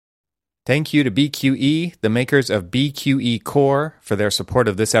Thank you to BQE, the makers of BQE Core, for their support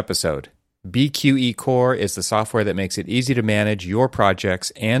of this episode. BQE Core is the software that makes it easy to manage your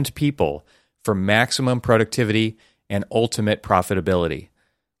projects and people for maximum productivity and ultimate profitability.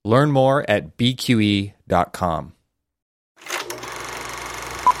 Learn more at bqe.com.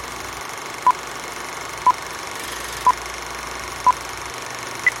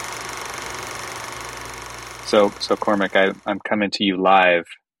 So Cormac, I'm coming to you live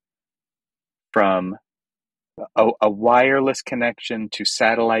from a wireless connection to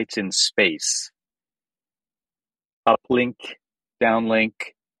satellites in space. Uplink, downlink,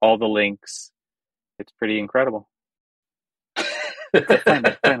 all the links. It's pretty incredible.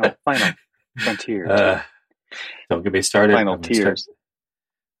 The final frontier. Don't get me started. Final tears.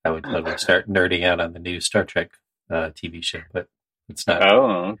 I would start nerding out on the new Star Trek TV show, but it's not.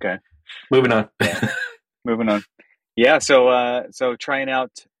 Oh, okay. Moving on. Moving on. Yeah, so trying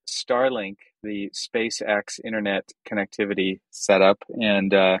out Starlink, the SpaceX internet connectivity setup,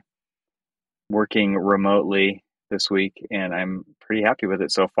 and working remotely this week, and I'm pretty happy with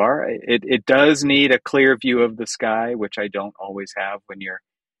it so far. It does need a clear view of the sky, which I don't always have when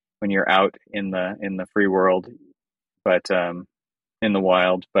you're out in the free world, but in the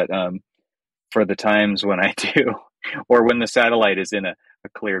wild. But for the times when I do, or when the satellite is in a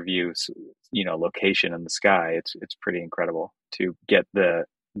clear view, location in the sky, it's pretty incredible to get the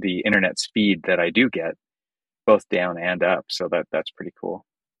internet speed that I do get, both down and up. So that's pretty cool.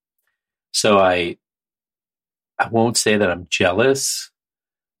 So I won't say that I'm jealous,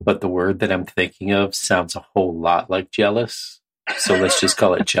 but the word that I'm thinking of sounds a whole lot like jealous. So let's just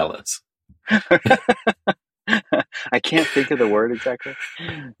call it jealous. I can't think of the word exactly.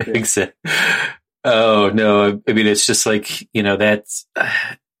 Yeah. Oh no! I mean, it's just like,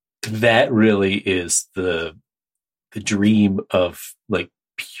 that really is the dream of like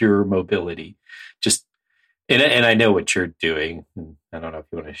pure mobility. Just and I know what you're doing. I don't know if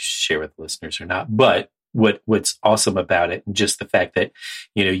you want to share with listeners or not, but what's awesome about it, and just the fact that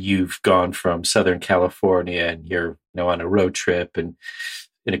you've gone from Southern California and you're on a road trip, and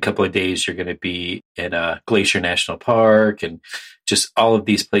in a couple of days you're going to be in Glacier National Park and just all of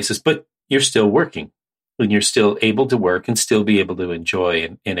these places, but you're still working, and you're still able to work and still be able to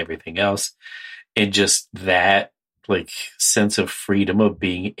enjoy and everything else. And just that like sense of freedom of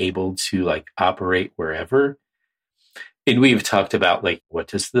being able to like operate wherever. And we've talked about like, what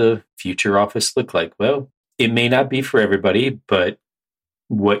does the future office look like? Well, it may not be for everybody, but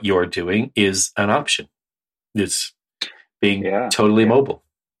what you're doing is an option. It's being totally mobile.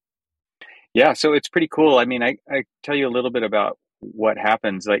 Yeah, so it's pretty cool. I mean, I tell you a little bit about what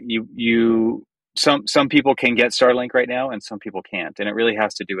happens. Like some people can get Starlink right now and some people can't. And it really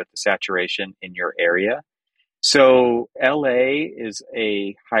has to do with the saturation in your area. So LA is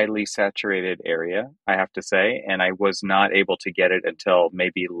a highly saturated area, I have to say, and I was not able to get it until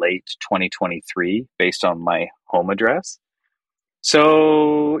maybe late 2023 based on my home address.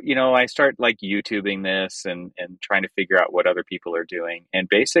 So, I start like YouTubing this and trying to figure out what other people are doing. And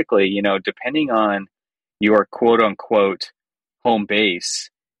basically, depending on your quote unquote home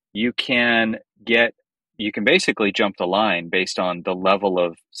base, you can basically jump the line based on the level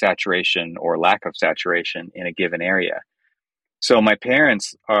of saturation or lack of saturation in a given area. So my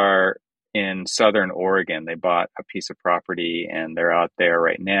parents are in Southern Oregon. They bought a piece of property and they're out there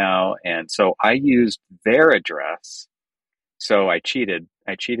right now. And so I used their address. So I cheated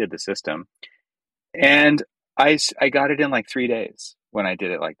the system, and I got it in like 3 days when I did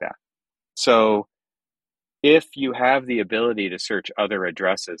it like that. So if you have the ability to search other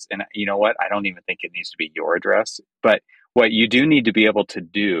addresses, and you know what, I don't even think it needs to be your address, but what you do need to be able to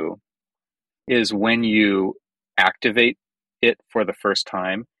do is when you activate it for the first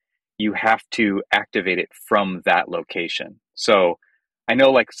time, you have to activate it from that location. So I know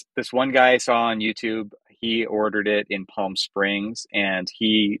like this one guy I saw on YouTube, he ordered it in Palm Springs, and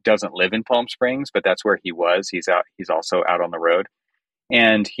he doesn't live in Palm Springs, but that's where he was. He's also out on the road,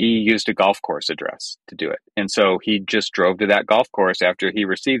 and he used a golf course address to do it. And so he just drove to that golf course after he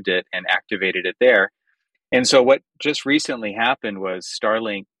received it and activated it there. And so what just recently happened was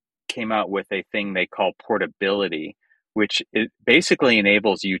Starlink came out with a thing they call portability, which it basically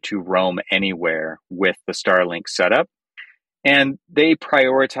enables you to roam anywhere with the Starlink setup. And they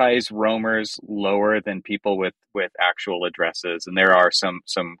prioritize roamers lower than people with actual addresses. And there are some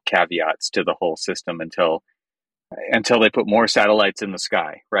caveats to the whole system until they put more satellites in the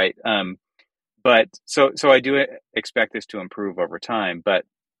sky, right? But so I do expect this to improve over time. But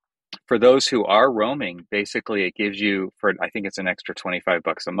for those who are roaming, basically it gives you, I think it's an extra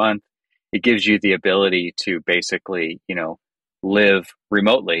 $25 a month. It gives you the ability to basically, live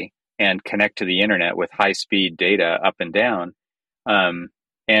remotely and connect to the internet with high speed data up and down,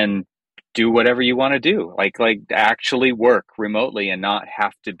 and do whatever you want to do, like actually work remotely and not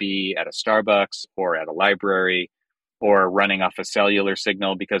have to be at a Starbucks or at a library or running off a cellular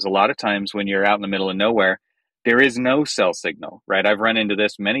signal. Because a lot of times when you're out in the middle of nowhere, there is no cell signal, right? I've run into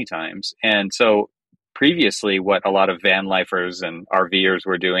this many times. And so previously, what a lot of van lifers and RVers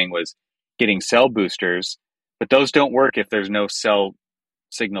were doing was getting cell boosters, but those don't work if there's no cell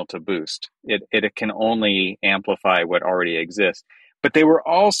signal to boost. It can only amplify what already exists. But they were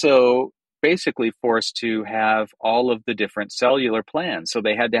also basically forced to have all of the different cellular plans. So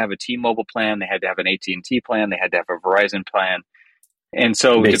they had to have a T-Mobile plan, they had to have an AT&T plan, they had to have a Verizon plan. And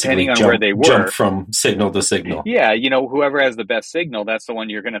so basically depending on where they were, jump from signal to signal. Yeah, whoever has the best signal, that's the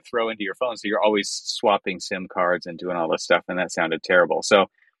one you're going to throw into your phone. So you're always swapping SIM cards and doing all this stuff, and that sounded terrible. So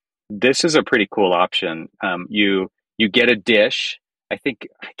this is a pretty cool option. You get a dish. I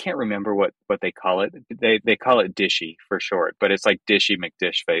can't remember what they call it. They call it Dishy for short, but it's like Dishy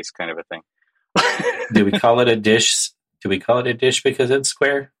McDish face kind of a thing. Do we call it a dish? Do we call it a dish because it's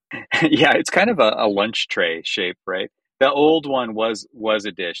square? Yeah, it's kind of a lunch tray shape, right? The old one was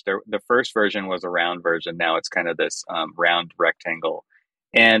a dish. The first version was a round version. Now it's kind of this round rectangle,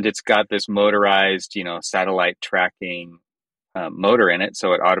 and it's got this motorized, satellite tracking motor in it,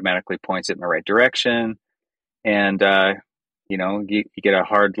 so it automatically points it in the right direction. And you get a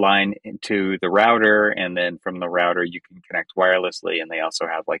hard line into the router, and then from the router you can connect wirelessly. And they also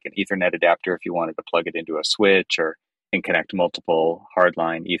have like an Ethernet adapter if you wanted to plug it into a switch and connect multiple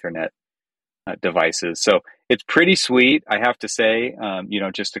hardline Ethernet devices. So it's pretty sweet, I have to say.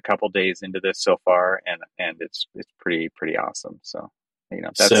 Just a couple days into this so far, and it's pretty awesome. So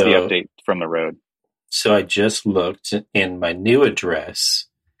that's the update from the road. So I just looked, and my new address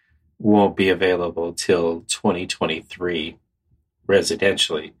won't be available till 2023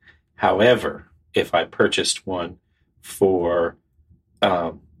 residentially. However, if I purchased one for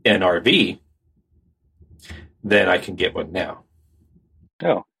an RV, then I can get one now.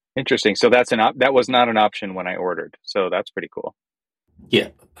 Oh, interesting. So that was not an option when I ordered. So that's pretty cool. Yeah.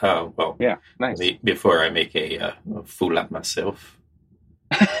 Well. Yeah. Nice. Before I make a fool of myself.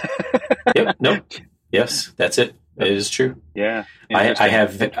 Yep. No. Yes, that's it. It is true. Yeah. I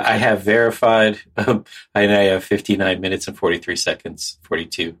have verified, and I have 59 minutes and 43 seconds.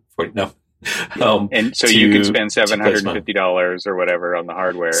 42. 40. No. And so you can spend $750 or whatever on the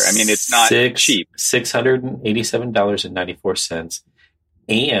hardware. I mean, it's not cheap. $687.94.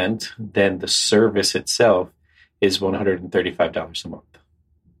 And then the service itself is $135 a month.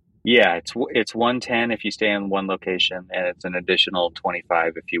 Yeah, it's $110 if you stay in one location, and it's an additional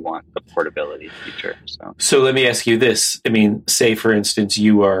 $25 if you want the portability feature. So let me ask you this. I mean, say for instance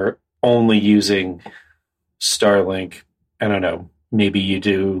you are only using Starlink. I don't know. Maybe you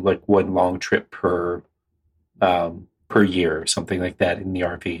do like one long trip per year or something like that in the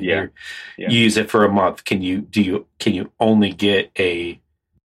RV. Yeah. You use it for a month. Can you only get an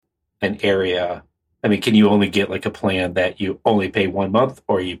area? I mean, can you only get like a plan that you only pay 1 month,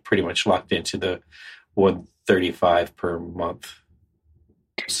 or are you pretty much locked into the $135 per month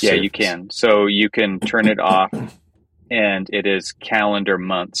service? Yeah, you can. So you can turn it off, and it is calendar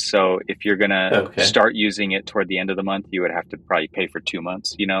months. So if you're going to start using it toward the end of the month, you would have to probably pay for 2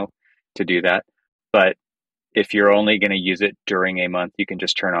 months, to do that. But if you're only going to use it during a month, you can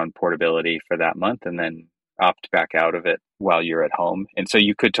just turn on portability for that month and then opt back out of it while you're at home. And so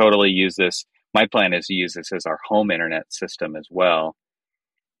you could totally use this. My plan is to use this as our home internet system as well,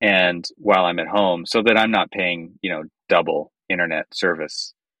 and while I'm at home, so that I'm not paying, double internet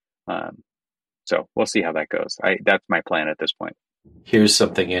service. So we'll see how that goes. That's my plan at this point. Here's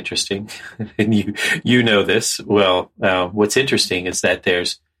something interesting, and you know this well. What's interesting is that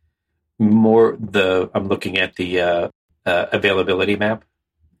there's more. I'm looking at the availability map,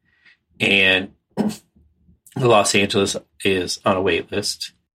 and Los Angeles is on a wait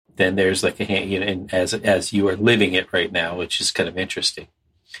list. Then there's like and as you are living it right now, which is kind of interesting.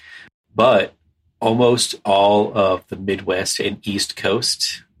 But almost all of the Midwest and East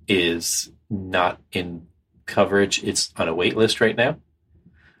Coast is not in coverage. It's on a wait list right now.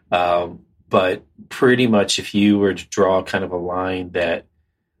 But pretty much if you were to draw kind of a line that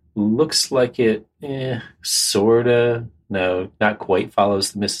looks like it sort of, no, not quite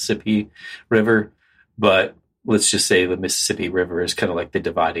follows the Mississippi River, but let's just say the Mississippi River is kind of like the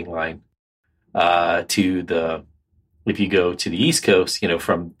dividing line if you go to the East Coast,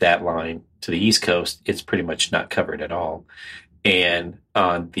 from that line to the East Coast, it's pretty much not covered at all. And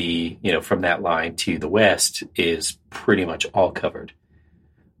on the, from that line to the West is pretty much all covered.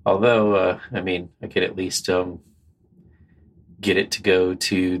 Although, I could at least get it to go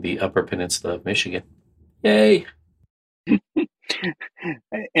to the Upper Peninsula of Michigan. Yay!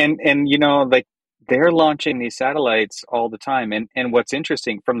 And like they're launching these satellites all the time. And what's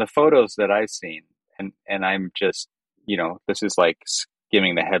interesting from the photos that I've seen, and I'm just, this is like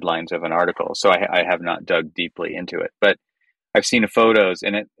skimming the headlines of an article, so I have not dug deeply into it, but I've seen the photos,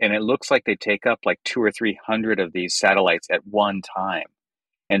 and it looks like they take up like 200 or 300 of these satellites at one time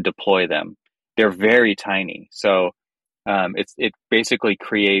and deploy them. They're very tiny, so it basically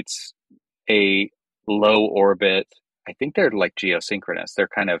creates a low orbit. I think they're like geosynchronous. They're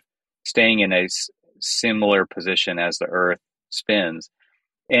kind of staying in a similar position as the Earth spins,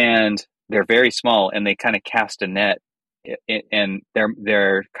 and they're very small, and they kind of cast a net, and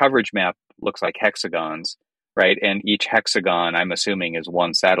their coverage map looks like hexagons, right? And each hexagon, I'm assuming, is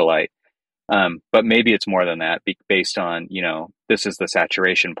one satellite. But maybe it's more than that based on, this is the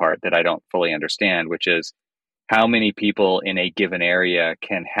saturation part that I don't fully understand, which is how many people in a given area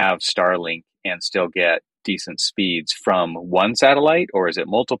can have Starlink and still get decent speeds from one satellite, or is it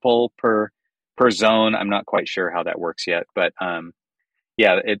multiple per zone? I'm not quite sure how that works yet, but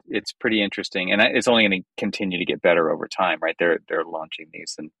yeah, it's pretty interesting, and it's only going to continue to get better over time, right? They're launching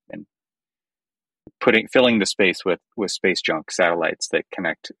these and filling the space with space junk satellites that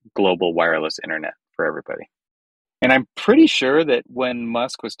connect global wireless internet for everybody. And I'm pretty sure that when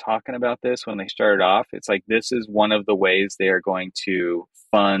Musk was talking about this, when they started off, it's like, this is one of the ways they are going to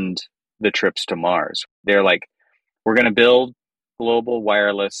fund the trips to Mars. They're like, we're going to build global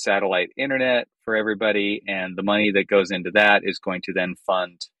wireless satellite internet for everybody, and the money that goes into that is going to then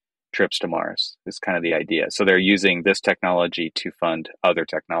fund trips to Mars, is kind of the idea. So they're using this technology to fund other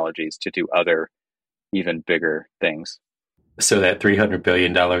technologies to do other even bigger things. So that $300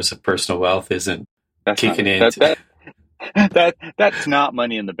 billion of personal wealth isn't kicking in. That's not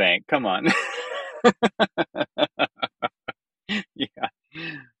money in the bank. Come on. Yeah.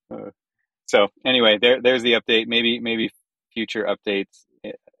 So anyway, there's the update. Maybe future updates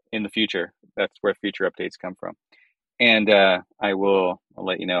in the future. That's where future updates come from. And I'll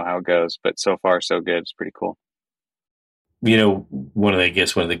let you know how it goes. But so far, so good. It's pretty cool. One of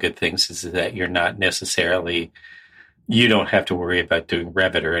the good things is that you're not necessarily, you don't have to worry about doing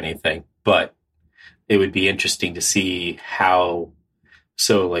Revit or anything, but it would be interesting to see how,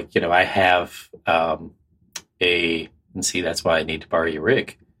 so like, I have and see, that's why I need to borrow your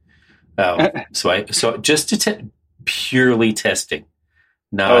rig. So just to purely testing,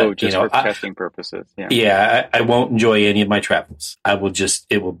 not, just for testing purposes. Yeah. Yeah. I won't enjoy any of my travels.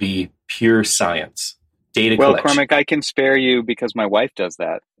 It will be pure science. Data collection. Cormac, I can spare you because my wife does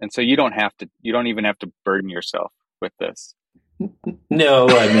that. And so you don't even have to burden yourself with this. No,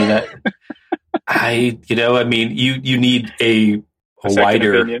 you need a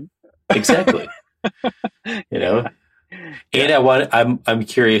wider opinion. Exactly. And I'm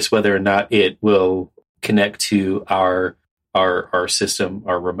curious whether or not it will connect to our system,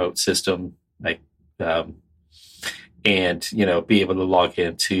 our remote system, like and be able to log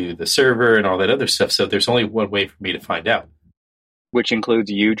into the server and all that other stuff. So there's only one way for me to find out, which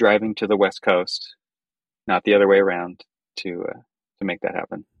includes you driving to the West Coast, not the other way around, to make that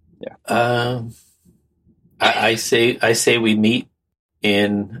happen. Yeah. I say we meet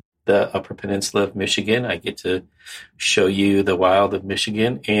in the Upper Peninsula of Michigan. I get to show you the wild of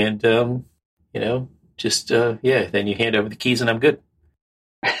Michigan, and then you hand over the keys and I'm good.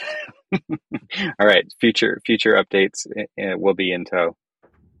 All right. Future updates will be in tow.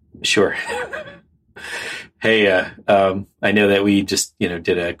 Sure. Hey, I know that we just,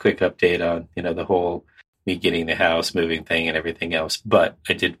 did a quick update on, the whole me getting the house moving thing and everything else. But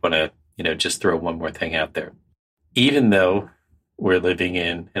I did want to, just throw one more thing out there. Even though we're living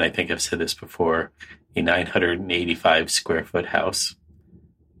in, and I think I've said this before, a 985 square foot house.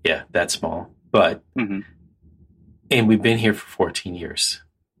 Yeah, that's small. But, and we've been here for 14 years.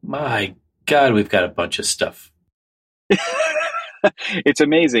 My God, we've got a bunch of stuff. It's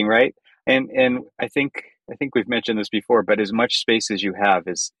amazing, right? And I think we've mentioned this before, but as much space as you have,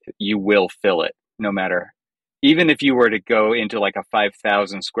 you will fill it, no matter. Even if you were to go into like a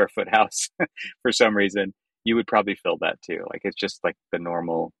 5,000 square foot house for some reason, you would probably fill that too. Like, it's just like the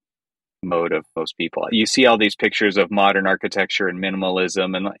normal mode of most people. You see all these pictures of modern architecture and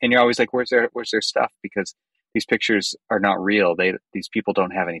minimalism, and you're always like, where's their stuff? Because these pictures are not real. These people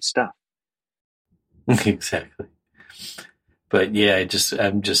don't have any stuff. Exactly. But yeah,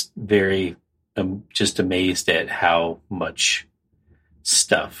 I'm just amazed at how much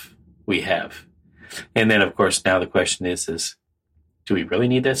stuff we have. And then of course now the question is do we really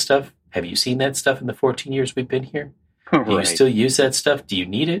need that stuff? Have you seen that stuff in the 14 years we've been here? Do you still use that stuff? Do you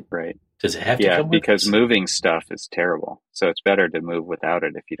need it? Right. Does it have to Yeah, come with because us? moving stuff is terrible. So it's better to move without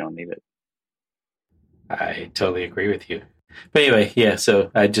it if you don't need it. I totally agree with you. But anyway, yeah,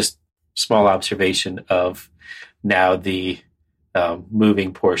 so I just small observation of now the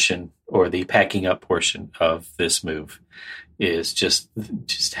moving portion or the packing up portion of this move is just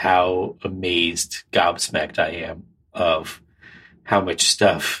how amazed, gobsmacked I am of how much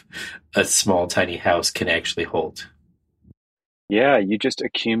stuff a small, tiny house can actually hold. Yeah, you just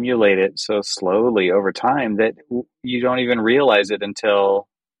accumulate it so slowly over time that you don't even realize it until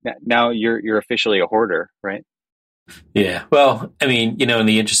now you're officially a hoarder, right? Yeah. Well, I mean, and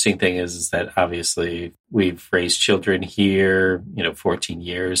the interesting thing is that obviously we've raised children here, 14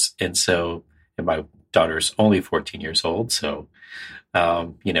 years. And my daughter's only 14 years old. So,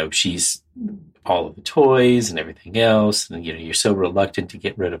 she's all of the toys and everything else. And, you're so reluctant to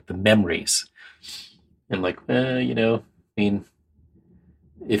get rid of the memories. And like, I mean,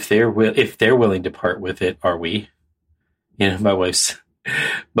 if they're willing to part with it, are we? My wife's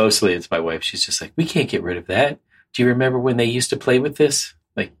mostly it's my wife. She's just like, we can't get rid of that. Do you remember when they used to play with this?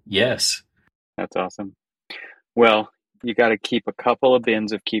 Like, yes. That's awesome. Well, you got to keep a couple of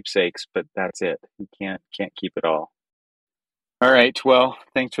bins of keepsakes, but that's it. You can't keep it all. All right. Well,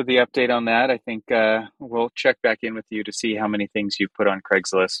 thanks for the update on that. I think we'll check back in with you to see how many things you put on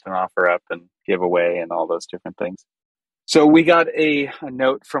Craigslist and offer up and give away and all those different things. So we got a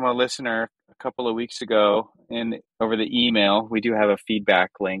note from a listener a couple of weeks ago, and over the email, we do have a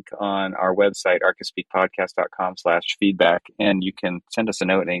feedback link on our website, archispeakpodcast.com/feedback, and you can send us a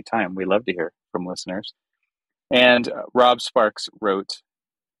note anytime. We love to hear from listeners. And Rob Sparks wrote,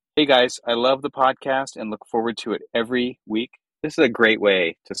 "Hey guys, I love the podcast and look forward to it every week. This is a great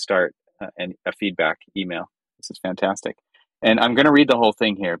way to start a feedback email. This is fantastic. And I'm going to read the whole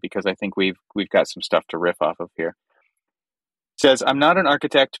thing here because I think we've got some stuff to riff off of here. Says, I'm not an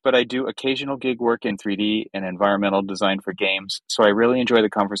architect, but I do occasional gig work in 3D and environmental design for games, so I really enjoy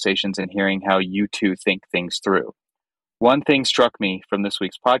the conversations and hearing how you two think things through. One thing struck me from this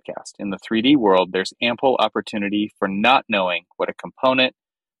week's podcast. In the 3D world, there's ample opportunity for not knowing what a component,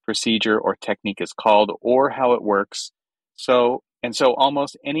 procedure, or technique is called or how it works. So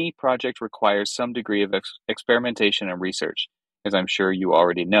almost any project requires some degree of experimentation and research, as I'm sure you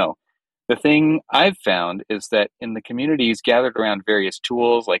already know. The thing I've found is that in the communities gathered around various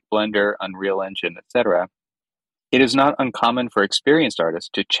tools like Blender, Unreal Engine, etc., it is not uncommon for experienced artists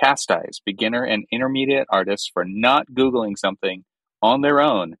to chastise beginner and intermediate artists for not Googling something on their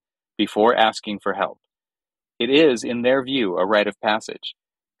own before asking for help. It is, in their view, a rite of passage.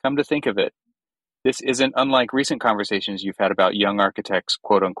 Come to think of it, this isn't unlike recent conversations you've had about young architects,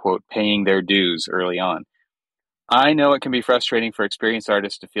 quote unquote, paying their dues early on. I know it can be frustrating for experienced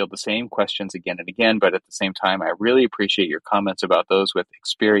artists to field the same questions again and again, but at the same time, I really appreciate your comments about those with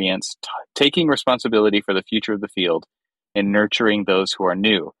experience, taking responsibility for the future of the field and nurturing those who are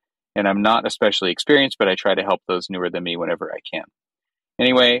new. And I'm not especially experienced, but I try to help those newer than me whenever I can.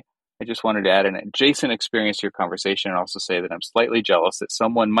 Anyway, I just wanted to add an adjacent experience to your conversation and also say that I'm slightly jealous that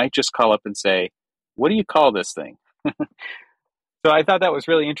someone might just call up and say, what do you call this thing? So I thought that was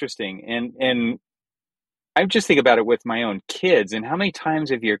really interesting. And I just think about it with my own kids, and how many times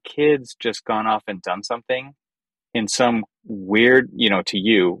have your kids just gone off and done something in some weird, to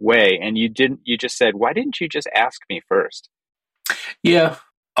you way, and you just said, why didn't you just ask me first? Yeah.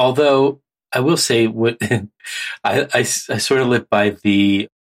 Although I will say what I sort of live by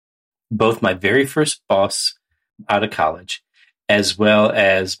both my very first boss out of college, as well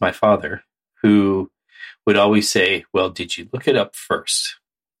as my father, who would always say, well, did you look it up first?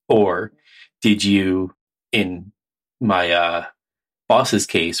 Or did you, in my boss's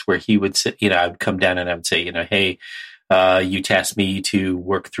case, where he would sit, I would come down and I would say, hey, you tasked me to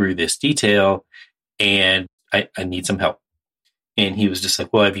work through this detail and I need some help. And he was just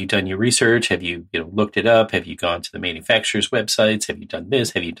like, well, have you done your research? Have you, looked it up? Have you gone to the manufacturer's websites? Have you done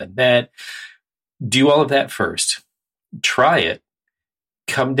this? Have you done that? Do all of that first. Try it.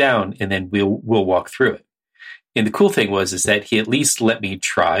 Come down, and then we'll walk through it. And the cool thing is that he at least let me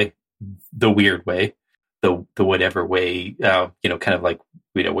try the weird way, the whatever way, kind of like,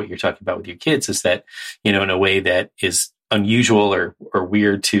 what you're talking about with your kids is that, in a way that is unusual or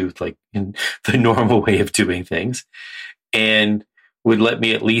weird to like in the normal way of doing things, and would let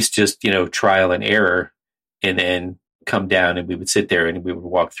me at least just, trial and error, and then come down and we would sit there and we would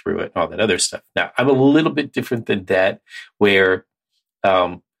walk through it and all that other stuff. Now, I'm a little bit different than that, where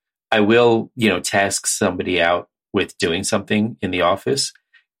I will, task somebody out with doing something in the office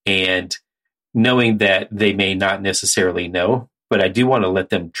and knowing that they may not necessarily know, but I do want to let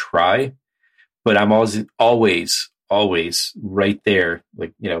them try. But I'm always right there,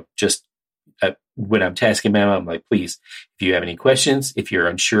 like, just when I'm tasking them, I'm like, please, if you have any questions, if you're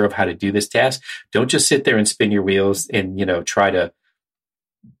unsure of how to do this task, don't just sit there and spin your wheels and, try to,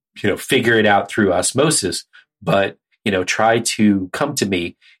 figure it out through osmosis, but, try to come to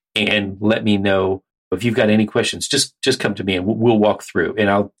me and let me know if you've got any questions. Just come to me and we'll walk through, and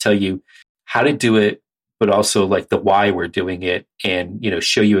I'll tell you how to do it, but also like the why we're doing it, and,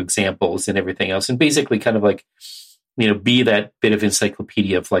 show you examples and everything else. And basically kind of like, be that bit of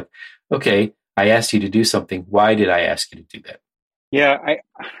encyclopedia of like, okay, I asked you to do something. Why did I ask you to do that? Yeah,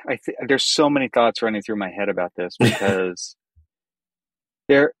 there's so many thoughts running through my head about this, because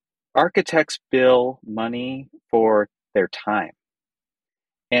architects bill money for their time.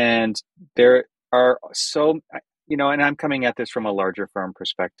 And there are and I'm coming at this from a larger firm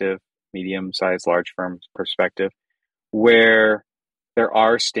perspective, medium-sized, large firm perspective, where there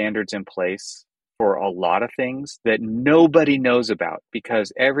are standards in place for a lot of things that nobody knows about,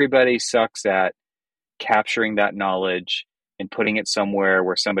 because everybody sucks at capturing that knowledge and putting it somewhere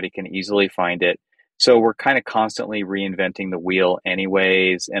where somebody can easily find it. So we're kind of constantly reinventing the wheel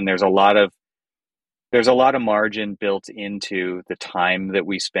anyways, and there's a lot of margin built into the time that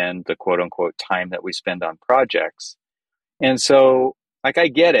we spend, the quote unquote time that we spend on projects. And so, like, I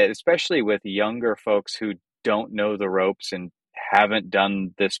get it, especially with younger folks who don't know the ropes and haven't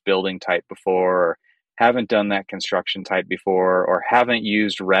done this building type before, or haven't done that construction type before, or haven't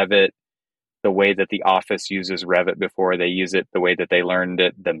used Revit the way that the office uses Revit before. They use it the way that they learned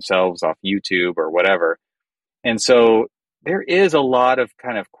it themselves off YouTube or whatever. And so there is a lot of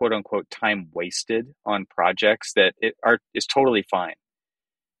kind of quote unquote time wasted on projects that is totally fine.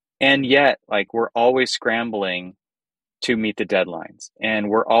 And yet, like, we're always scrambling to meet the deadlines, and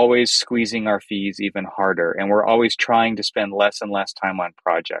we're always squeezing our fees even harder, and we're always trying to spend less and less time on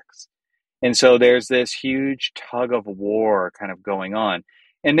projects. And so there's this huge tug of war kind of going on.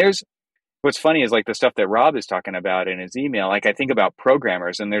 And what's funny is, like, the stuff that Rob is talking about in his email, like, I think about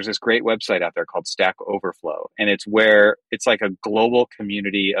programmers, and there's this great website out there called Stack Overflow. And it's like a global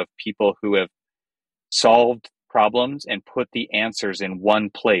community of people who have solved problems and put the answers in one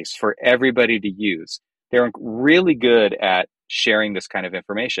place for everybody to use. They're really good at sharing this kind of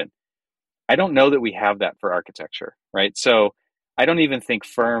information. I don't know that we have that for architecture, right? So I don't even think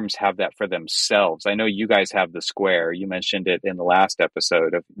firms have that for themselves. I know you guys have the Square. You mentioned it in the last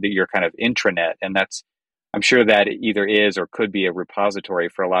episode of your kind of intranet. And I'm sure that it either is or could be a repository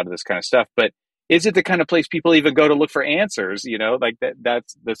for a lot of this kind of stuff. But is it the kind of place people even go to look for answers? Like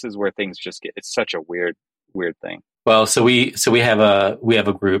this is where things just it's such a weird thing. Well, so we have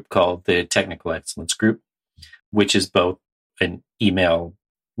a group called the Technical Excellence Group, which is both an email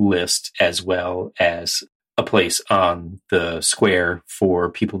list as well as a place on the Square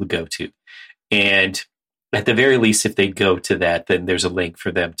for people to go to. And at the very least, if they go to that, then there's a link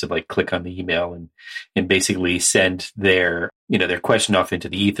for them to like click on the email and basically send their question off into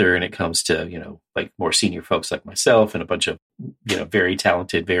the ether. And it comes to, like more senior folks like myself and a bunch of, very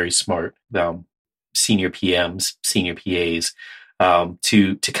talented, very smart, senior PMs, senior PAs,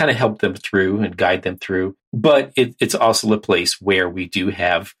 to kind of help them through and guide them through. But it's also a place where we do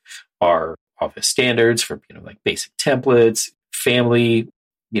have our office standards for, like basic templates, family,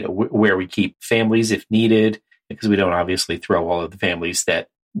 where we keep families if needed, because we don't obviously throw all of the families that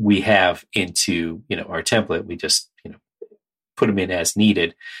we have into, our template. We just, put them in as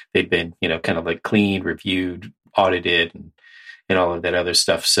needed. They've been, kind of like cleaned, reviewed, audited, and all of that other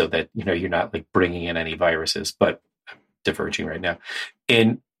stuff, so that, you're not like bringing in any viruses. But I'm diverging right now.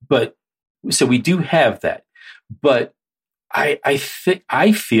 But so we do have that. But I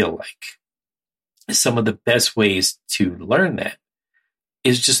feel like some of the best ways to learn that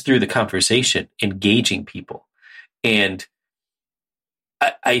is just through the conversation, engaging people. And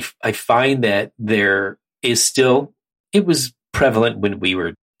I find that there is still, it was prevalent when we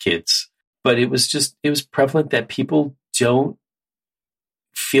were kids, but it was prevalent that people don't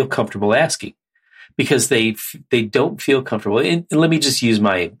feel comfortable asking, because they don't feel comfortable. And let me just use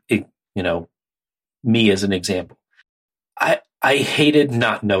me as an example. I hated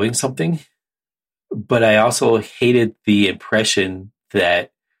not knowing something, but I also hated the impression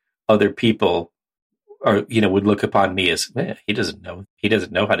that other people would look upon me as, man, he doesn't know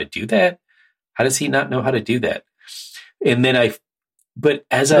how to do that. How does he not know how to do that? And then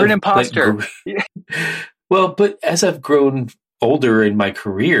you're an imposter. But as I've grown older in my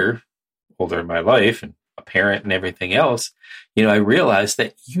career, older in my life, and a parent and everything else, I realized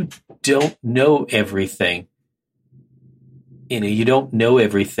that you don't know everything. You don't know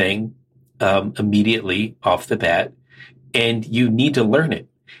everything immediately off the bat, and you need to learn it.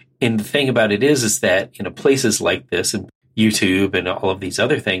 And the thing about it is that, places like this, and YouTube and all of these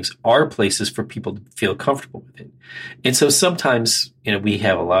other things are places for people to feel comfortable with it. And so sometimes, we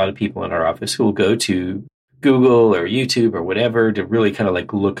have a lot of people in our office who will go to Google or YouTube or whatever to really kind of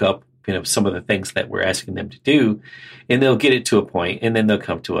like look up, some of the things that we're asking them to do, and they'll get it to a point, and then they'll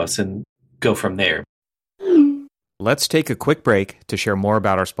come to us and go from there. Let's take a quick break to share more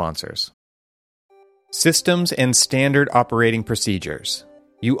about our sponsors. Systems and standard operating procedures.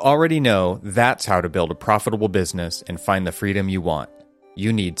 You already know that's how to build a profitable business and find the freedom you want.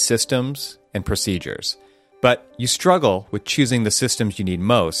 You need systems and procedures. But you struggle with choosing the systems you need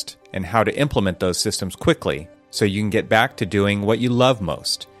most and how to implement those systems quickly so you can get back to doing what you love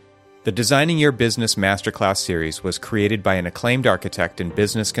most. The Designing Your Business Masterclass series was created by an acclaimed architect and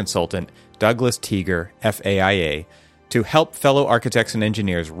business consultant, Douglas Teager, FAIA, to help fellow architects and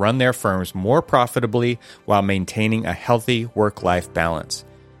engineers run their firms more profitably while maintaining a healthy work-life balance.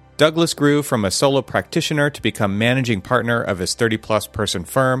 Douglas grew from a solo practitioner to become managing partner of his 30-plus person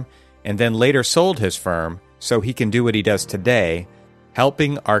firm, and then later sold his firm so he can do what he does today,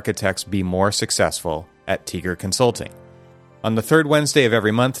 helping architects be more successful at Teager Consulting. On the third Wednesday of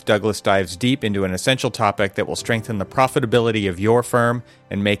every month, Douglas dives deep into an essential topic that will strengthen the profitability of your firm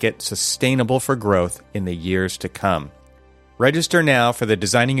and make it sustainable for growth in the years to come. Register now for the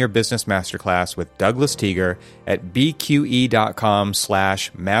Designing Your Business Masterclass with Douglas Teager at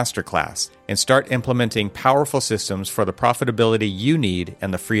bqe.com/masterclass and start implementing powerful systems for the profitability you need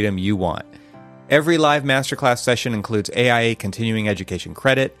and the freedom you want. Every live masterclass session includes AIA continuing education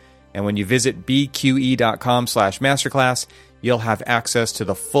credit, and when you visit bqe.com/masterclass, you'll have access to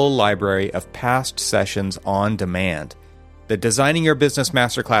the full library of past sessions on demand. The Designing Your Business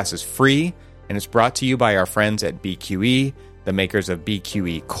Masterclass is free, and it's brought to you by our friends at BQE, the makers of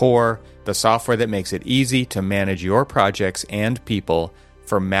BQE Core, the software that makes it easy to manage your projects and people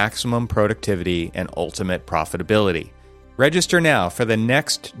for maximum productivity and ultimate profitability. Register now for the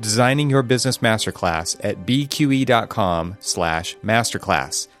next Designing Your Business Masterclass at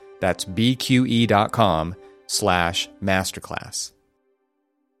bqe.com/masterclass. That's bqe.com/masterclass.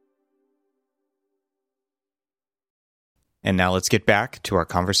 And now let's get back to our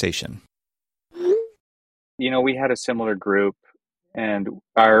conversation. We had a similar group, and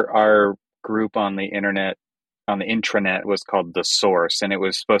our group on the internet, on the intranet, was called The Source, and it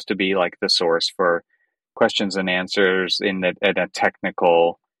was supposed to be like the source for questions and answers in a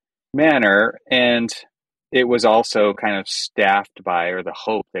technical manner. And it was also kind of staffed by, or the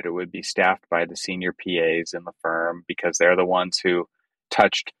hope that it would be staffed by, the senior PAs in the firm, because they're the ones who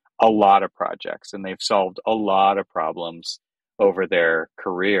touched a lot of projects and they've solved a lot of problems over their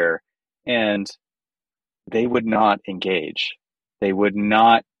career. And they would not engage. They would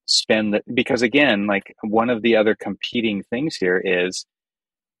not spend because again, like, one of the other competing things here is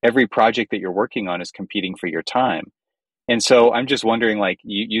every project that you're working on is competing for your time. And so I'm just wondering, like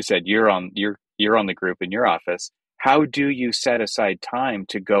you said, you're on the group in your office. How do you set aside time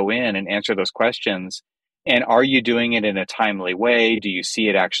to go in and answer those questions? And are you doing it in a timely way? Do you see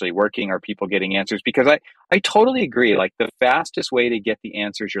it actually working? Are people getting answers? Because I totally agree. Like, the fastest way to get the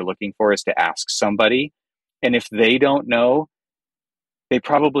answers you're looking for is to ask somebody. And if they don't know, they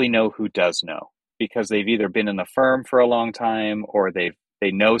probably know who does know, because they've either been in the firm for a long time, or they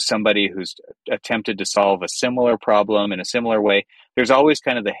know somebody who's attempted to solve a similar problem in a similar way. There's always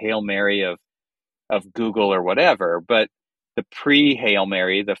kind of the Hail Mary of Google or whatever, but the pre-Hail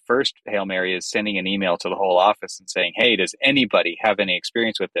Mary, the first Hail Mary, is sending an email to the whole office and saying, hey, does anybody have any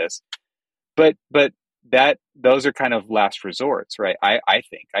experience with this? But those are kind of last resorts, right? I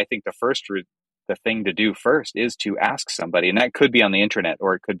think the thing to do first is to ask somebody, and that could be on the internet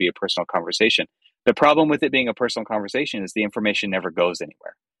or it could be a personal conversation. The problem with it being a personal conversation is the information never goes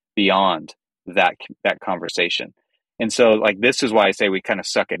anywhere beyond that conversation. And so, like, this is why I say we kind of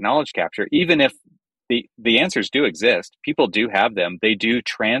suck at knowledge capture. Even if the answers do exist, people do have them, they do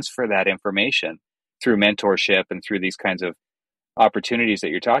transfer that information through mentorship and through these kinds of opportunities that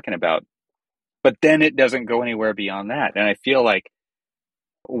you're talking about. But then it doesn't go anywhere beyond that. And I feel like,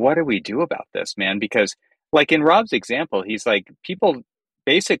 what do we do about this, man? Because, like, in Rob's example, he's like, people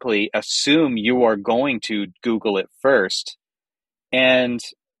basically assume you are going to Google it first. And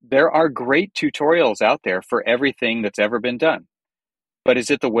there are great tutorials out there for everything that's ever been done. But is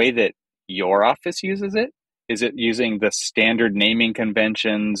it the way that your office uses it? Is it using the standard naming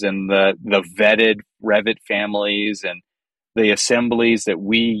conventions and the vetted Revit families and the assemblies that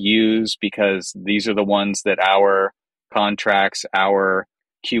we use because these are the ones that our contracts, our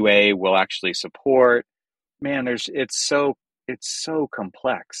QA will actually support? Man, it's so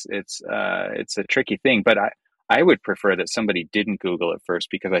complex. It's a tricky thing, but I would prefer that somebody didn't Google it first,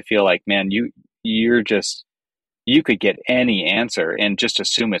 because I feel like, man, you're just you could get any answer and just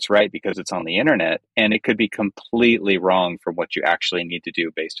assume it's right because it's on the internet, and it could be completely wrong from what you actually need to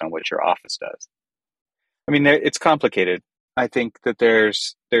do based on what your office does. I mean, it's complicated. I think that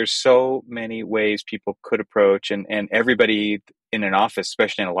there's so many ways people could approach, and everybody in an office,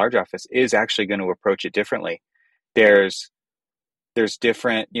 especially in a large office, is actually going to approach it differently. There's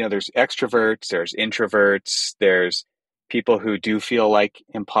different, there's extroverts, there's introverts, there's people who do feel like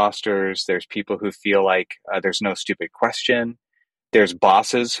imposters, there's people who feel like there's no stupid question, there's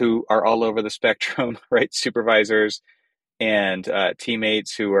bosses who are all over the spectrum, right? Supervisors and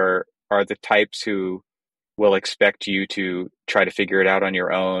teammates who are the types who will expect you to try to figure it out on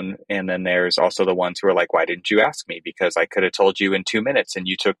your own. And then there's also the ones who are like, why didn't you ask me? Because I could have told you in 2 minutes and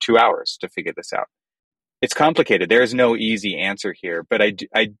you took 2 hours to figure this out. It's complicated. There's no easy answer here, but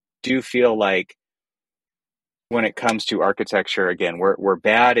I do feel like when it comes to architecture, again, we're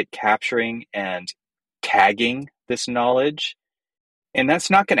bad at capturing and tagging this knowledge. And that's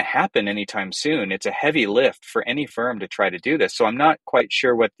not going to happen anytime soon. It's a heavy lift for any firm to try to do this. So I'm not quite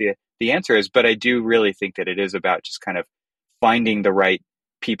sure what the answer is, but I do really think that it is about just kind of finding the right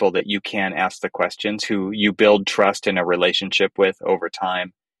people that you can ask the questions, who you build trust in a relationship with over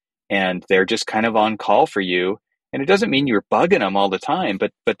time. And they're just kind of on call for you. And it doesn't mean you're bugging them all the time,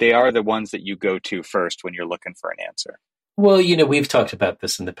 but they are the ones that you go to first when you're looking for an answer. Well, we've talked about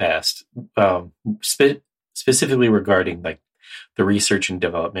this in the past, specifically regarding like the research and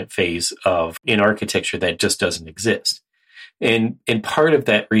development phase of in architecture that just doesn't exist. And part of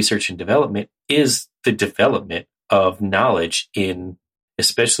that research and development is the development of knowledge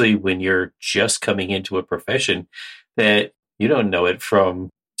especially when you're just coming into a profession that you don't know it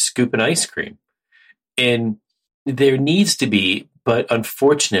from scooping ice cream. And there needs to be, but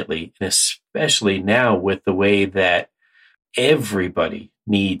unfortunately, and especially now with the way that everybody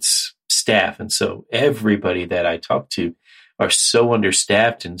needs staff, and so everybody that I talk to are so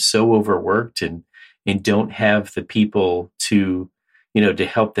understaffed and so overworked and don't have the people to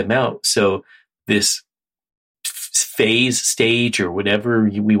help them out. So this stage or whatever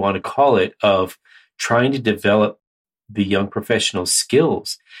we want to call it of trying to develop the young professionals'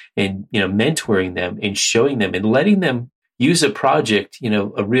 skills and mentoring them and showing them and letting them use a project,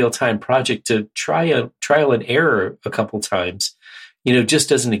 a real-time project to trial and error a couple times, just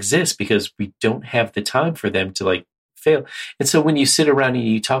doesn't exist because we don't have the time for them to like fail. And so when you sit around and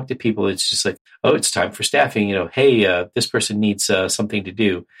you talk to people, it's just like, oh, it's time for staffing. Hey, this person needs something to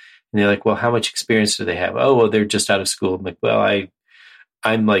do. And they're like, well, how much experience do they have? Oh, well, they're just out of school. I'm like, well,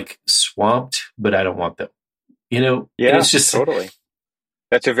 I'm like swamped, but I don't want them. Yeah, it's just totally.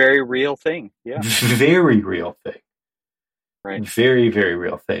 That's a very real thing. Yeah, very real thing. Right. Very, very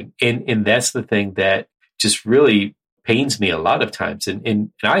real thing. And that's the thing that just really pains me a lot of times.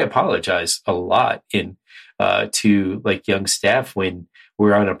 And I apologize a lot to like young staff when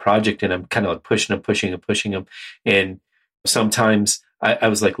we're on a project and I'm kind of like pushing them. And sometimes I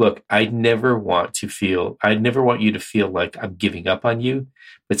was like, look, I never want you to feel like I'm giving up on you.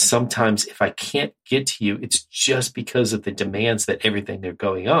 But sometimes if I can't get to you, it's just because of the demands that everything are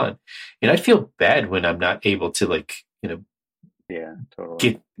going on. And I feel bad when I'm not able to yeah,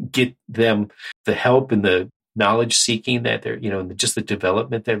 totally. get them the help and the knowledge seeking that they're, and just the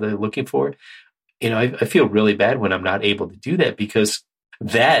development that they're looking for. I feel really bad when I'm not able to do that, because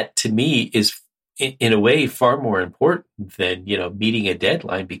that to me is in a way far more important than, meeting a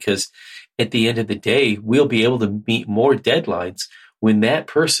deadline, because at the end of the day, we'll be able to meet more deadlines when that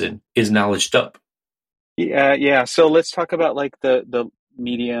person is knowledged up. Yeah. So let's talk about like the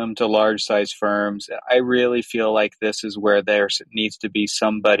medium to large size firms. I really feel like this is where there needs to be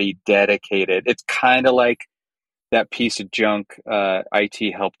somebody dedicated. It's kind of like that piece of junk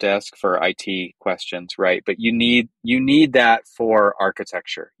IT help desk for IT questions, right? But you need that for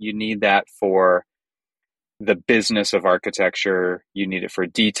architecture. You need that for the business of architecture. You need it for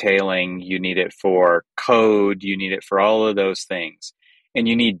detailing. You need it for code. You need it for all of those things. And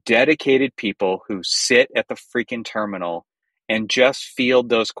you need dedicated people who sit at the freaking terminal and just field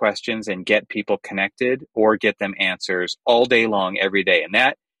those questions and get people connected or get them answers all day long, every day. And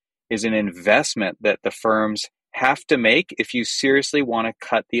that is an investment that the firms have to make if you seriously want to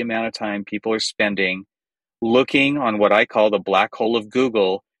cut the amount of time people are spending looking on what I call the black hole of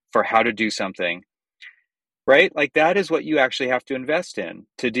Google for how to do something, right? Like that is what you actually have to invest in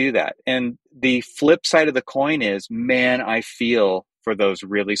to do that. And the flip side of the coin is, man, I feel for those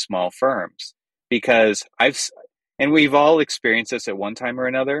really small firms, because we've all experienced this at one time or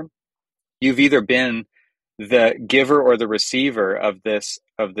another. You've either been the giver or the receiver of this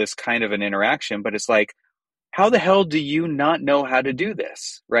kind of an interaction, but it's like, how the hell do you not know how to do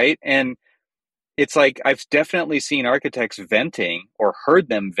this, right? And it's like I've definitely seen architects venting or heard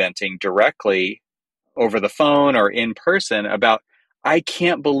them venting directly over the phone or in person about, I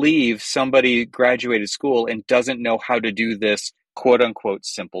can't believe somebody graduated school and doesn't know how to do this quote unquote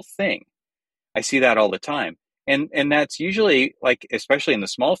simple thing. I see that all the time. And that's usually, like, especially in the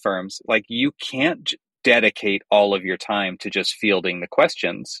small firms, like, you can't dedicate all of your time to just fielding the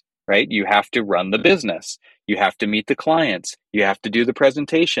questions, right? You have to run the business. You have to meet the clients. You have to do the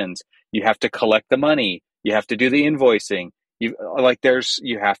presentations. You have to collect the money. You have to do the invoicing. You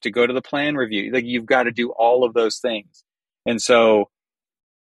have to go to the plan review. Like, you've got to do all of those things. And so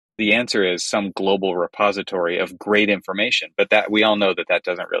the answer is some global repository of great information, but that we all know that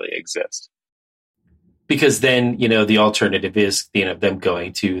doesn't really exist. Because then, the alternative is, them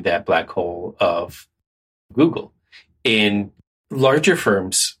going to that black hole of Google. In larger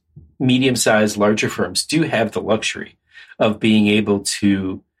firms, medium-sized, larger firms do have the luxury of being able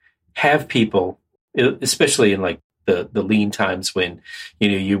to have people, especially in like the lean times when,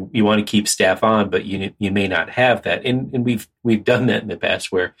 you want to keep staff on, but you may not have that. And we've done that in the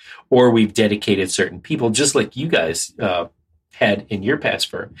past or we've dedicated certain people, just like you guys had in your past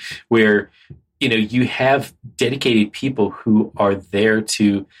firm, where you have dedicated people who are there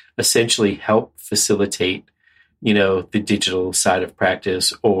to essentially help facilitate, the digital side of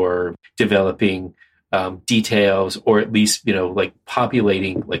practice, or developing details, or at least, like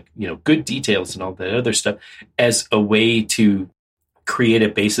populating, like, good details and all that other stuff as a way to create a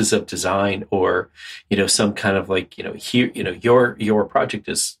basis of design, or, some kind of like, here, your project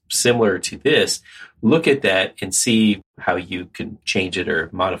is similar to this. Look at that and see how you can change it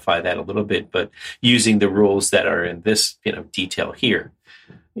or modify that a little bit, but using the rules that are in this, detail here.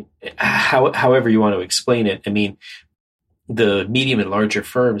 However you want to explain it. I mean, the medium and larger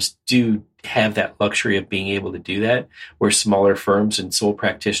firms do have that luxury of being able to do that, where smaller firms and sole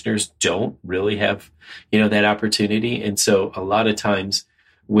practitioners don't really have, that opportunity. And so a lot of times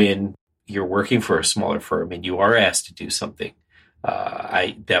when you're working for a smaller firm and you are asked to do something,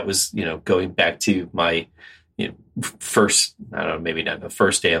 that was, going back to my, first, I don't know, maybe not the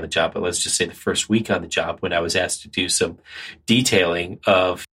first day on the job, but let's just say the first week on the job, when I was asked to do some detailing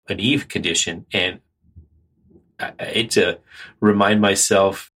of an eave condition. And I had to remind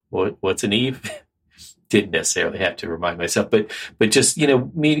myself, what's an eave? Didn't necessarily have to remind myself, but just,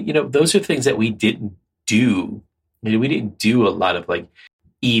 those are things that we didn't do. We didn't do a lot of like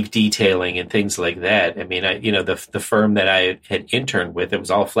eave detailing and things like that. I mean, the firm that I had interned with, it was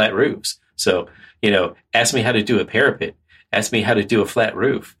all flat roofs. So, ask me how to do a parapet, ask me how to do a flat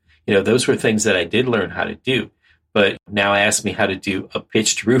roof. Those were things that I did learn how to do. But now ask me how to do a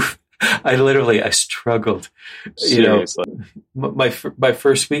pitched roof. I struggled. Seriously. My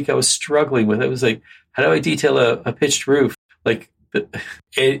first week I was struggling with it. It was like, how do I detail a pitched roof? Like,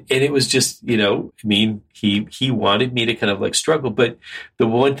 and it was just, he wanted me to kind of like struggle. But the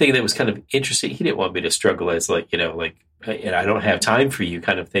one thing that was kind of interesting, he didn't want me to struggle as like, and I don't have time for you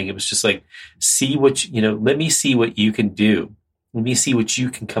kind of thing. It was just like, let me see what you can do. Let me see what you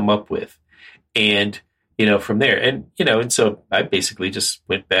can come up with. And, from there. And, and so I basically just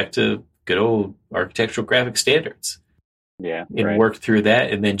went back to good old architectural graphic standards. Yeah. And right. worked through that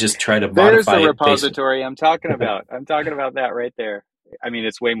and then just try to modify There's the it. repository I'm talking about. I'm talking about that right there. I mean,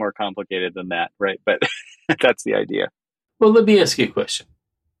 it's way more complicated than that, right? But that's the idea. Well, let me ask you a question.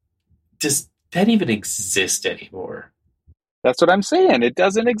 Does that even exist anymore? That's what I'm saying. It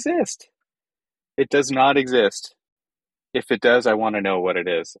doesn't exist. It does not exist. If it does, I want to know what it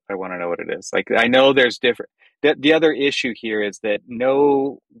is. Like, I know there's different. The other issue here is that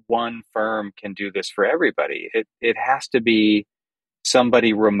no one firm can do this for everybody. It has to be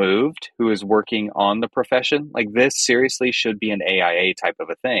somebody removed who is working on the profession. Like, this seriously should be an AIA type of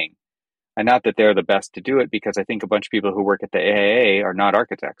a thing. And not that they're the best to do it, because I think a bunch of people who work at the AIA are not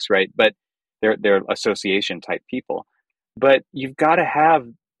architects, right? But they're association type people. But you've got to have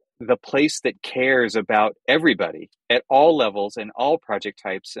the place that cares about everybody at all levels and all project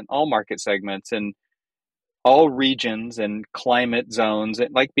types and all market segments and all regions and climate zones,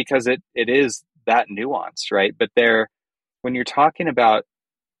 and like, because it is that nuanced, right? But when you're talking about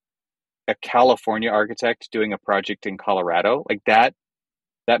a California architect doing a project in Colorado, like that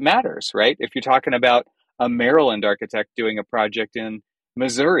matters, right? If you're talking about a Maryland architect doing a project in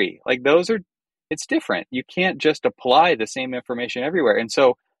Missouri, like it's different. You can't just apply the same information everywhere. And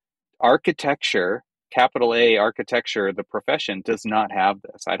so architecture, capital A architecture, the profession does not have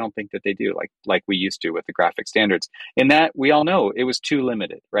this. I don't think that they do like we used to with the graphic standards. In that, we all know it was too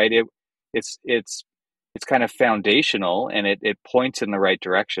limited, right? It's kind of foundational and it points in the right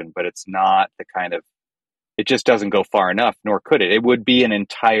direction, but it's not it just doesn't go far enough, nor could it. It would be an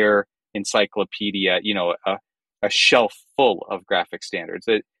entire encyclopedia, a shelf full of graphic standards.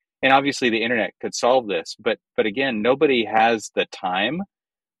 And obviously the internet could solve this, but again, nobody has the time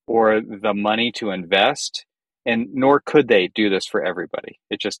or the money to invest, and nor could they do this for everybody.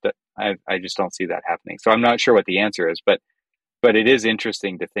 It's just that I just don't see that happening. So I'm not sure what the answer is, but it is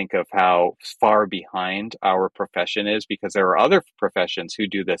interesting to think of how far behind our profession is, because there are other professions who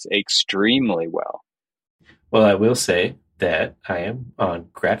do this extremely well. Well, I will say that I am on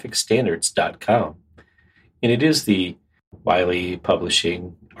graphicstandards.com, and it is the Wiley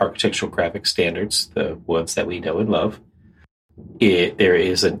Publishing Architectural Graphic Standards, the ones that we know and love. There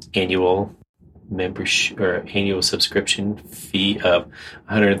is an annual membership or annual subscription fee of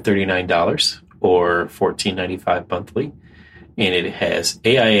 $139 or $14.95 monthly, and it has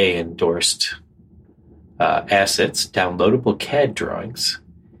AIA endorsed assets, downloadable CAD drawings,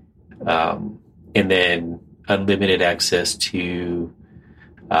 and then unlimited access to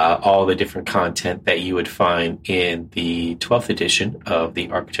all the different content that you would find in the 12th edition of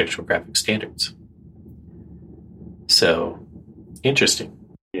the Architectural Graphic Standards. So, interesting.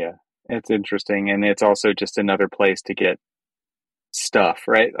 Yeah, it's interesting. And it's also just another place to get stuff,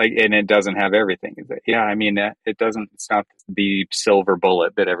 right? Like, and it doesn't have everything. Yeah, I mean, it's not the silver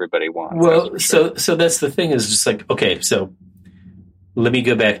bullet that everybody wants. Well, so that's the thing, is just like, okay, so let me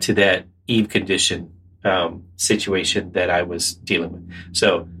go back to that Eve condition situation that I was dealing with.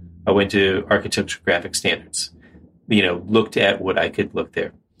 So I went to Architectural Graphic Standards, looked at what I could look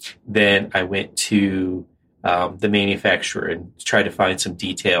there. Then I went to the manufacturer and tried to find some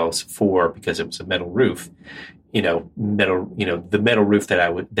details because it was a metal roof, the metal roof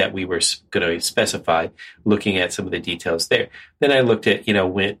that we were going to specify, looking at some of the details there. Then I looked at,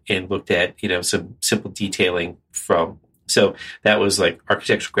 went and looked at, some simple detailing so that was like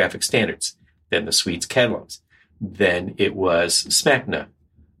Architectural Graphic Standards, then the Swedes catalogs. Then it was SMACNA,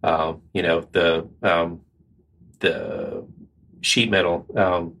 the sheet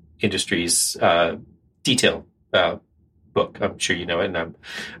metal industries detail book. I'm sure you know it, and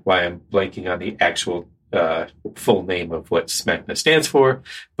why I'm blanking on the actual full name of what SMACNA stands for.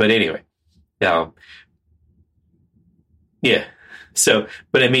 But anyway, yeah. So,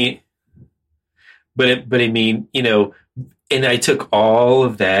 but I mean, and I took all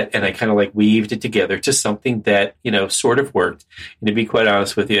of that and I kind of like weaved it together to something that, sort of worked. And to be quite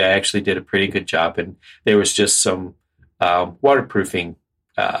honest with you, I actually did a pretty good job. And there was just some waterproofing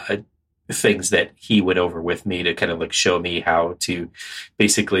things that he went over with me to kind of like show me how to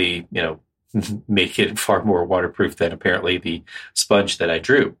basically, make it far more waterproof than apparently the sponge that I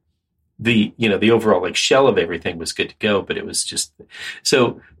drew. The overall like shell of everything was good to go, but it was just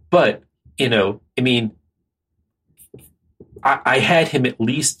so, but, I had him at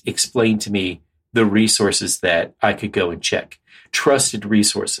least explain to me the resources that I could go and check, trusted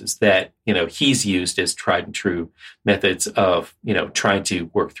resources that, he's used as tried and true methods of, trying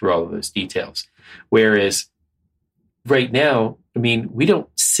to work through all of those details. Whereas right now, we don't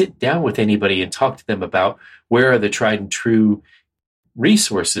sit down with anybody and talk to them about where are the tried and true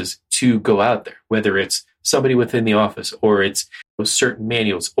resources to go out there, whether it's somebody within the office or it's certain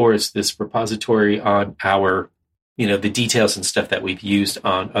manuals or it's this repository on our the details and stuff that we've used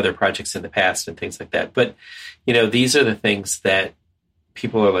on other projects in the past and things like that. But, these are the things that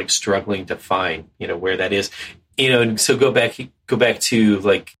people are like struggling to find, where that is, and so go back to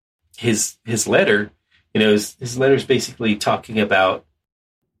like his letter, his letter is basically talking about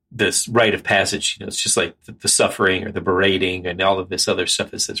this rite of passage. It's just like the suffering or the berating and all of this other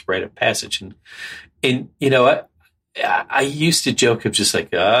stuff is this rite of passage. And I used to joke of just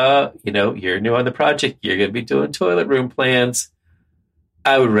like, you're new on the project. You're going to be doing toilet room plans.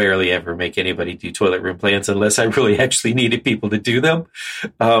 I would rarely ever make anybody do toilet room plans unless I really actually needed people to do them.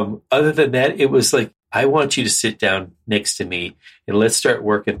 Other than that, it was like, I want you to sit down next to me and let's start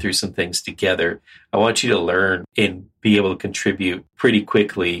working through some things together. I want you to learn and be able to contribute pretty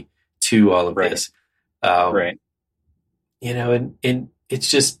quickly to all of this. Right. And it's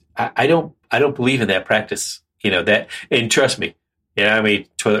just, I don't believe in that practice. That, and trust me, how many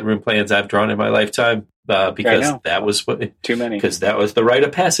toilet room plans I've drawn in my lifetime because that was too many, because that was the rite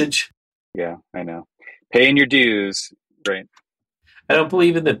of passage. Yeah, I know. Paying your dues, right? I don't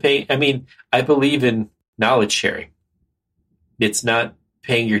believe in the pay. I believe in knowledge sharing. It's not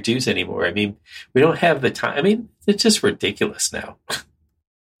paying your dues anymore. We don't have the time. It's just ridiculous now.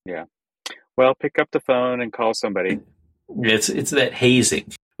 Yeah. Well, pick up the phone and call somebody. It's that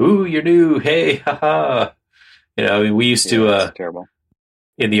hazing. Ooh, you're new. Hey, haha. We used to, terrible.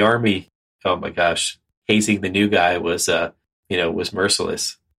 In the Army, oh my gosh, hazing the new guy was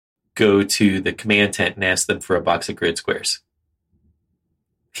merciless. Go to the command tent and ask them for a box of grid squares.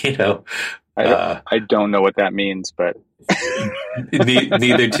 you know, I don't know what that means, but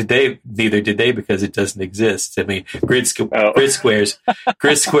neither did they because it doesn't exist. I mean, grid squares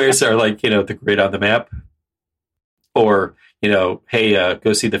are like, the grid on the map, or, hey,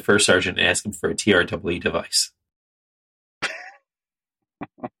 go see the first sergeant and ask him for a TREE device.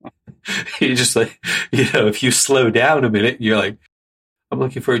 You just like, if you slow down a minute, you're like, I'm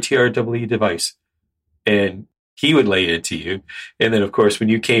looking for a TREE device. And he would lay it to you. And then, of course, when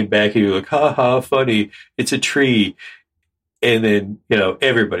you came back, you were like, ha ha, funny, it's a tree. And then,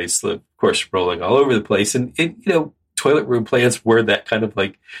 everybody's, of course, rolling all over the place. And toilet room plans were that kind of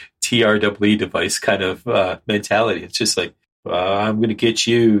like TREE device kind of mentality. It's just like, I'm going to get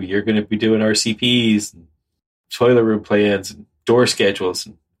you. You're going to be doing RCPs and toilet room plans and door schedules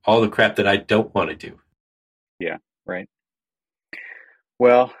and all the crap that I don't want to do. Yeah, right.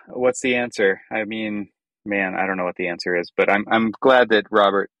 Well, what's the answer? I mean, man, I don't know what the answer is, but I'm glad that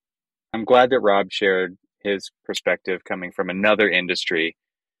Rob shared his perspective coming from another industry,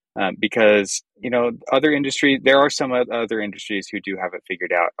 because other industry, there are some other industries who do have it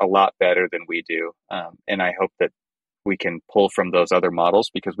figured out a lot better than we do, and I hope that we can pull from those other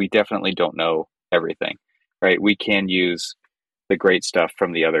models, because we definitely don't know everything, right? We can use the great stuff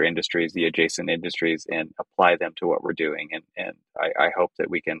from the other industries, the adjacent industries, and apply them to what we're doing, and I hope that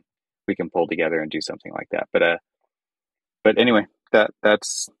we can pull together and do something like that. But anyway,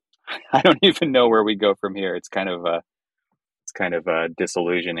 that's I don't even know where we go from here. It's kind of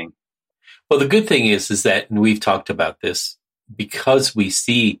disillusioning. Well, the good thing is that, and we've talked about this, because we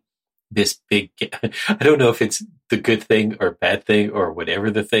see this big, I don't know if it's the good thing or bad thing or whatever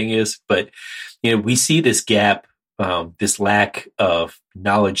the thing is, but we see this gap, this lack of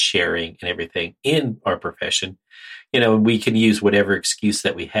knowledge sharing and everything in our profession. We can use whatever excuse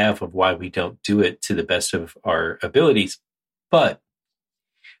that we have of why we don't do it to the best of our abilities, but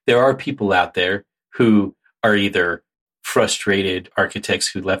there are people out there who are either frustrated architects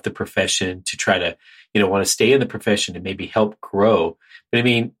who left the profession to try to, want to stay in the profession and maybe help grow. But I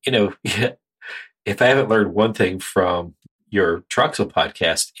mean, if I haven't learned one thing from your Troxel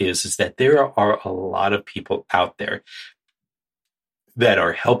podcast is that there are a lot of people out there that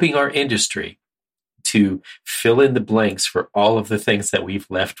are helping our industry to fill in the blanks for all of the things that we've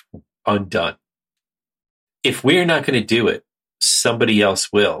left undone. If we're not going to do it, somebody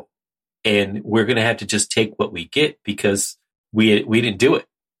else will. And we're going to have to just take what we get because we didn't do it.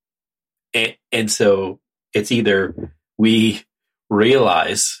 And so it's either we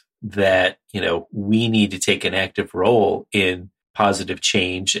realize that, we need to take an active role in positive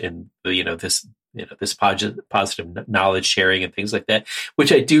change and, this positive knowledge sharing and things like that,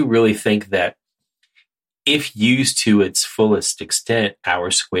 which I do really think that if used to its fullest extent,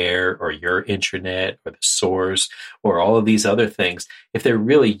 OurSquare or your intranet or the source or all of these other things, if they're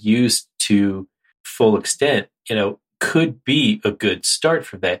really used to full extent, could be a good start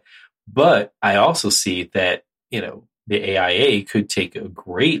for that. But I also see that, the AIA could take a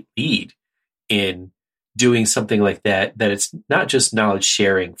great lead in doing something like that it's not just knowledge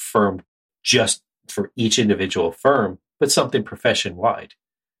sharing firm just for each individual firm, but something profession wide.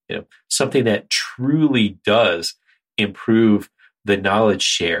 Something that truly does improve the knowledge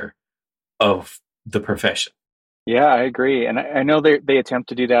share of the profession. Yeah, I agree. And I know they attempt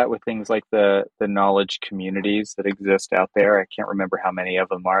to do that with things like the knowledge communities that exist out there. I can't remember how many of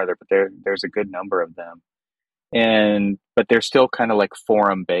them are there, but there's a good number of them. But they're still kind of like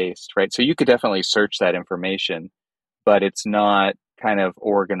forum based, right? So you could definitely search that information, but it's not kind of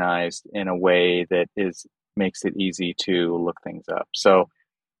organized in a way that makes it easy to look things up. So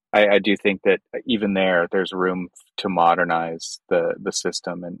I do think that even there's room to modernize the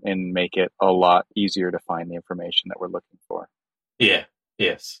system and make it a lot easier to find the information that we're looking for. Yeah.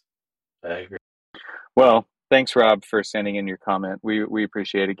 Yes. I agree. Well, thanks, Rob, for sending in your comment. We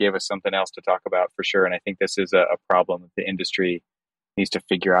appreciate it. It gave us something else to talk about for sure. And I think this is a problem that the industry needs to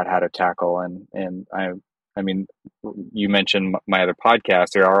figure out how to tackle. And I mean, you mentioned my other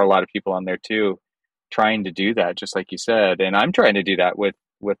podcast. There are a lot of people on there too, trying to do that, just like you said. And I'm trying to do that with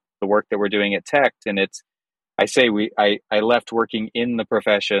the work that we're doing at Tect. And I left working in the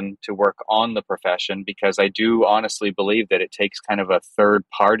profession to work on the profession, because I do honestly believe that it takes kind of a third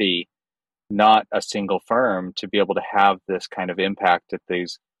party, not a single firm, to be able to have this kind of impact at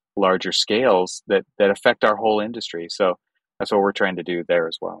these larger scales that affect our whole industry. So that's what we're trying to do there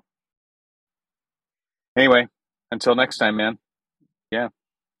as well. Anyway, until next time, man. Yeah.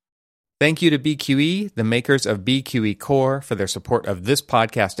 Thank you to BQE, the makers of BQE Core, for their support of this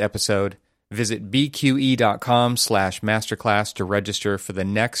podcast episode. Visit bqe.com/masterclass to register for the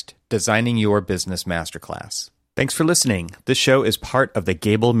next Designing Your Business Masterclass. Thanks for listening. This show is part of the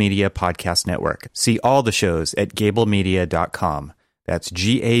Gable Media Podcast Network. See all the shows at gablemedia.com. That's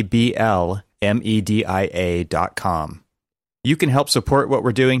GABLMEDIA.com. You can help support what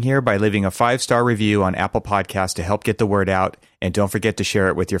we're doing here by leaving a 5-star review on Apple Podcasts to help get the word out, and don't forget to share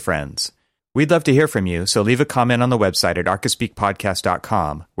it with your friends. We'd love to hear from you, so leave a comment on the website at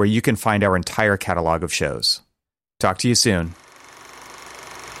archispeakpodcast.com, where you can find our entire catalog of shows. Talk to you soon.